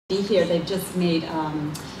Here, they've just made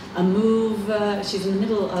a move. She's in the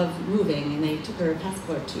middle of moving, and they took her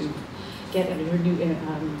passport to get her new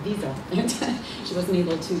visa. And she wasn't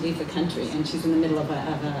able to leave the country, and she's in the middle of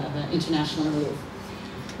an international move.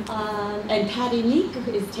 And Patty Meek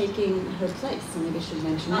is taking her place, so maybe I should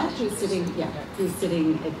mention that. Who's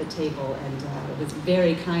sitting at the table and was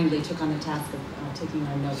very kindly took on the task of taking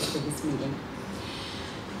our notes for this meeting.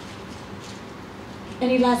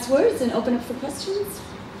 Any last words and open up for questions?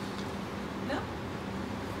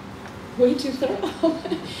 Way too thorough.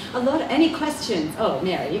 Any questions? Oh,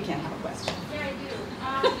 Mary, you can't have a question. Yeah, I do.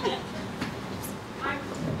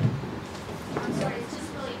 I'm sorry, it's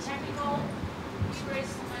just really technical. We raised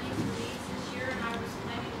some money for these this year, and I was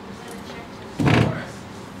planning to present a check to Dolores.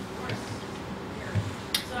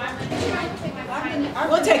 So I'm going to try to take my time.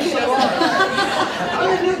 We'll take you to Dolores. I'm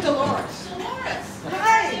the new Dolores. Dolores.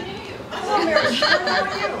 Hi. Hello, Mary. How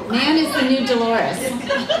are you? Nan is the new Dolores.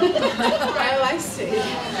 Oh, I see.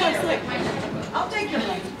 I'll take your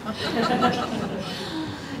money.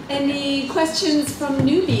 Any questions from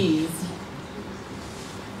newbies?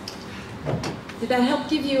 Did that help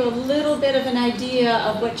give you a little bit of an idea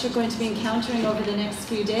of what you're going to be encountering over the next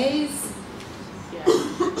few days? Yeah,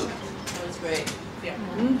 that was great. Yeah.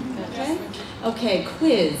 Okay. Okay,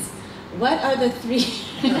 quiz. What are the three?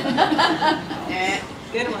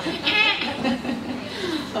 Good one.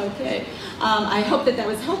 Okay. I hope that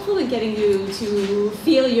was helpful in getting you to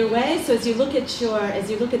feel your way. So as you look at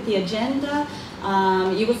the agenda,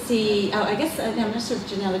 you will see. Oh, I guess I'm not sure if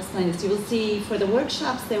Janelle explained this. You will see for the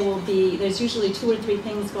workshops there's usually 2 or 3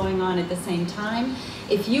 things going on at the same time.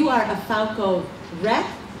 If you are a Falco rep,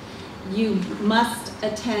 you must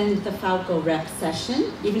attend the Falco rep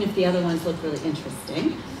session, even if the other ones look really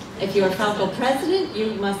interesting. If you're a Falco president,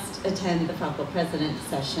 you must attend the Falco president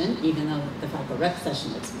session, even though the Falco rep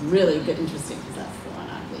session looks really good, interesting, because that's the one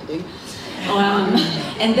I'm leading.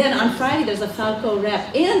 And then on Friday, there's a Falco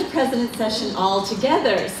rep and president session all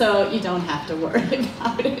together, so you don't have to worry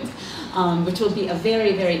about it, which will be a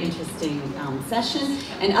very, very interesting session.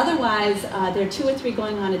 And otherwise, there are 2 or 3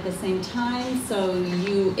 going on at the same time, so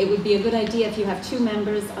it would be a good idea if you have 2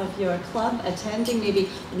 members of your club attending, maybe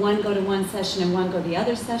one go to one session and one go to the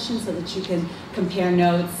other session, so that you can compare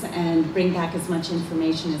notes and bring back as much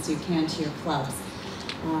information as you can to your clubs.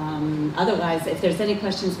 Otherwise, if there's any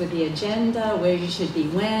questions with the agenda, where you should be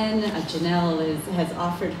when, Janelle has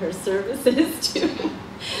offered her services to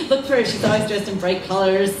look for her. She's always dressed in bright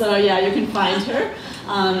colors, so yeah, you can find her.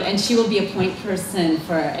 And she will be a point person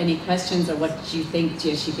for any questions or what you think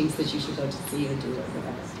she thinks that you should go to see or do or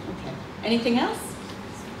whatever. Okay. Anything else?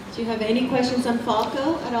 Do you have any questions on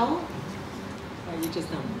Falco at all? Or you just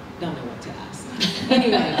don't know what to ask?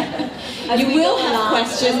 Anyway, you will have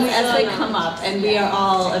questions as they come up, and we are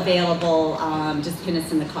all available. Just pin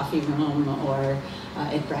us in the coffee room or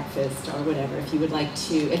at breakfast or whatever. If you would like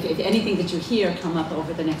to, if anything that you hear come up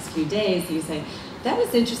over the next few days, you say, that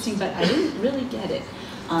was interesting, but I didn't really get it.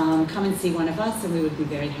 Come and see one of us, and we would be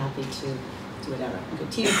very happy to do whatever. Okay,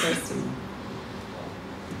 Tina first.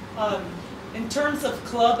 In terms of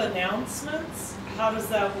club announcements, how does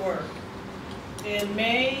that work? In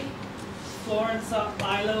May, Florence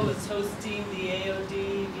Ilo is hosting the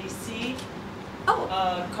AODVC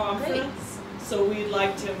conference. So we'd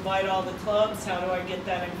like to invite all the clubs. How do I get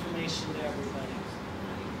that information to everybody?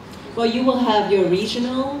 Well, you will have your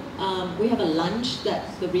regional, we have a lunch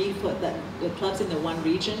that the clubs in the one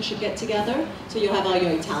region should get together. So you'll have all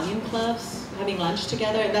your Italian clubs having lunch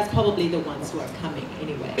together, and that's probably the ones who are coming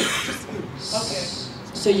anyway. Okay.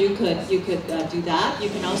 So you could do that. You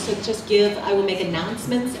can also just I will make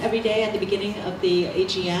announcements every day at the beginning of the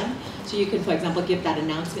AGM. So you can, for example, give that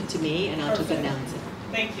announcement to me, and I'll just announce it.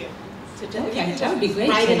 Thank you. So Okay, that would be great.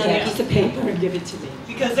 Write it on a piece of paper and give it to me.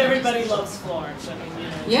 Because everybody loves Florence. I mean,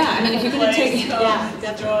 Yeah, I mean, if you're going to take,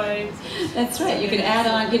 enjoy. That's right. You could add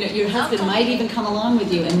on. Your husband might even come along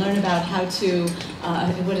with you and learn about how to.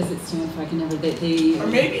 What does it stand for? I can never. Or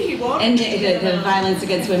maybe he won't. End the violence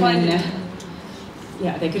against women.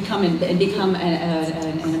 Yeah, they could come and become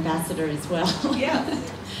an ambassador as well. Yeah.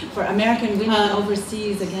 For American women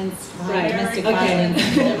overseas against domestic violence.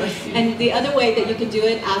 And the other way that you can do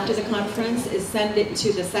it after the conference is send it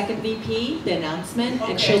to the second VP, the announcement,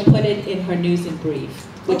 and she'll put it in her news and brief,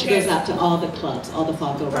 which goes out to all the clubs, all the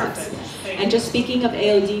Falco reps. And just speaking of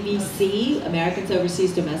AODVC, Americans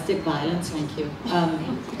Overseas Domestic Violence, thank you.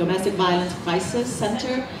 Domestic Violence Crisis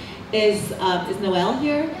Center. Is Noelle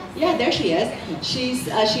here? Yeah, there she is.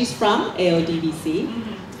 She's from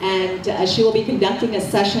AODVC. And she will be conducting a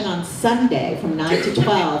session on Sunday from 9 to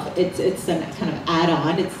 12. It's a kind of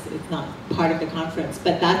add-on. It's not part of the conference.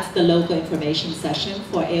 But that's the local information session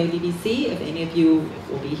for AODVC. If any of you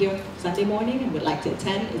will be here Sunday morning and would like to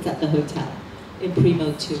attend, it's at the hotel in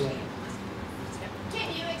Primo 2A.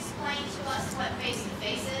 Can you explain to us what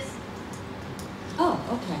face-to-face is? Oh,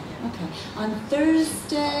 okay, okay. On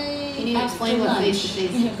Thursday. Can you after explain what lunch-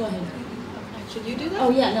 face-to-face is? Yeah, go ahead. Should you do that? Oh,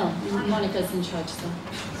 yeah, no, Monica's in charge, so. And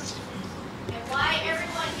why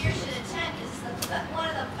everyone here should attend is one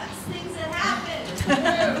of the best things that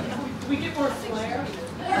happened. We get more flair.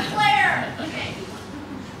 More flair. Okay.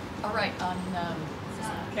 All right,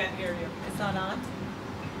 Can't hear you. it's not on?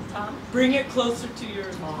 Tom? Bring it closer to your.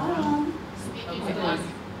 Or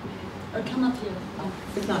come up here. Oh.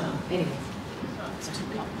 It's not on, anyway. It's too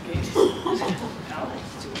complicated.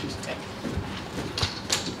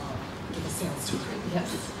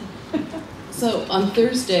 Yes. So on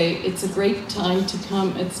Thursday, it's a great time to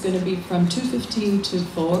come. It's going to be from 2:15 to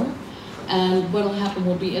 4. And what'll happen,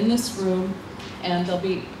 we'll be in this room, and there'll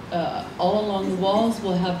be all along the walls,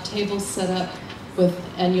 we'll have tables set up with,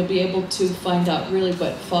 and you'll be able to find out really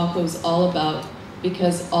what FACO's all about,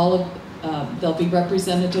 because all of, there'll be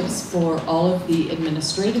representatives for all of the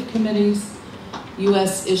administrative committees,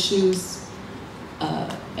 U.S. issues,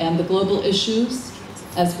 and the global issues.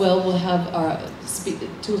 As well, we'll have our,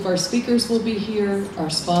 two of our speakers will be here, our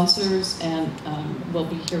sponsors, and will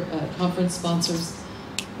be here, conference sponsors.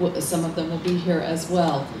 Some of them will be here as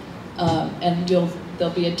well. And there'll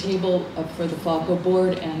be a table for the FACO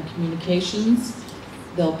board and communications.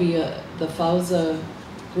 There'll be the FAUSA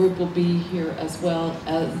group will be here as well,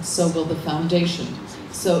 and so will the foundation.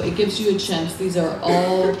 So it gives you a chance. These are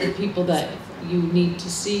all the people that you need to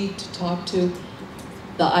see, to talk to.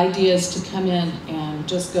 The idea is to come in and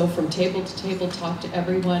just go from table to table, talk to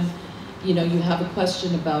everyone. You know, you have a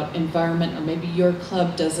question about environment, or maybe your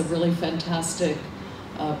club does a really fantastic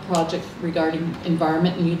project regarding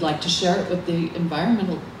environment, and you'd like to share it with the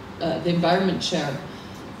environment chair.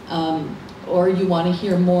 Or you want to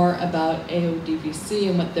hear more about AODVC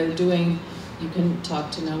and what they're doing, you can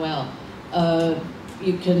talk to Noelle.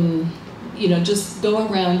 You can, you know, just go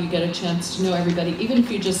around, you get a chance to know everybody. Even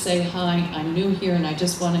if you just say, hi, I'm new here and I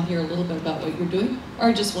just want to hear a little bit about what you're doing, or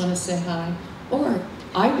I just want to say hi, or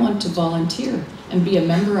I want to volunteer and be a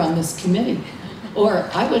member on this committee. Or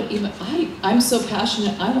I would even, I'm so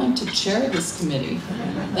passionate, I want to chair this committee.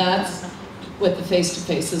 That's what the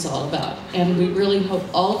face-to-face is all about. And we really hope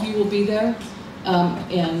all of you will be there.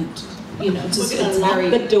 And, you know, just We're gonna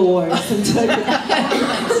lock the doors.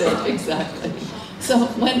 That's it, exactly. So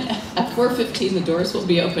when, at 4:15, the doors will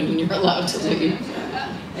be open and you're allowed to leave.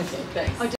 Okay, thanks.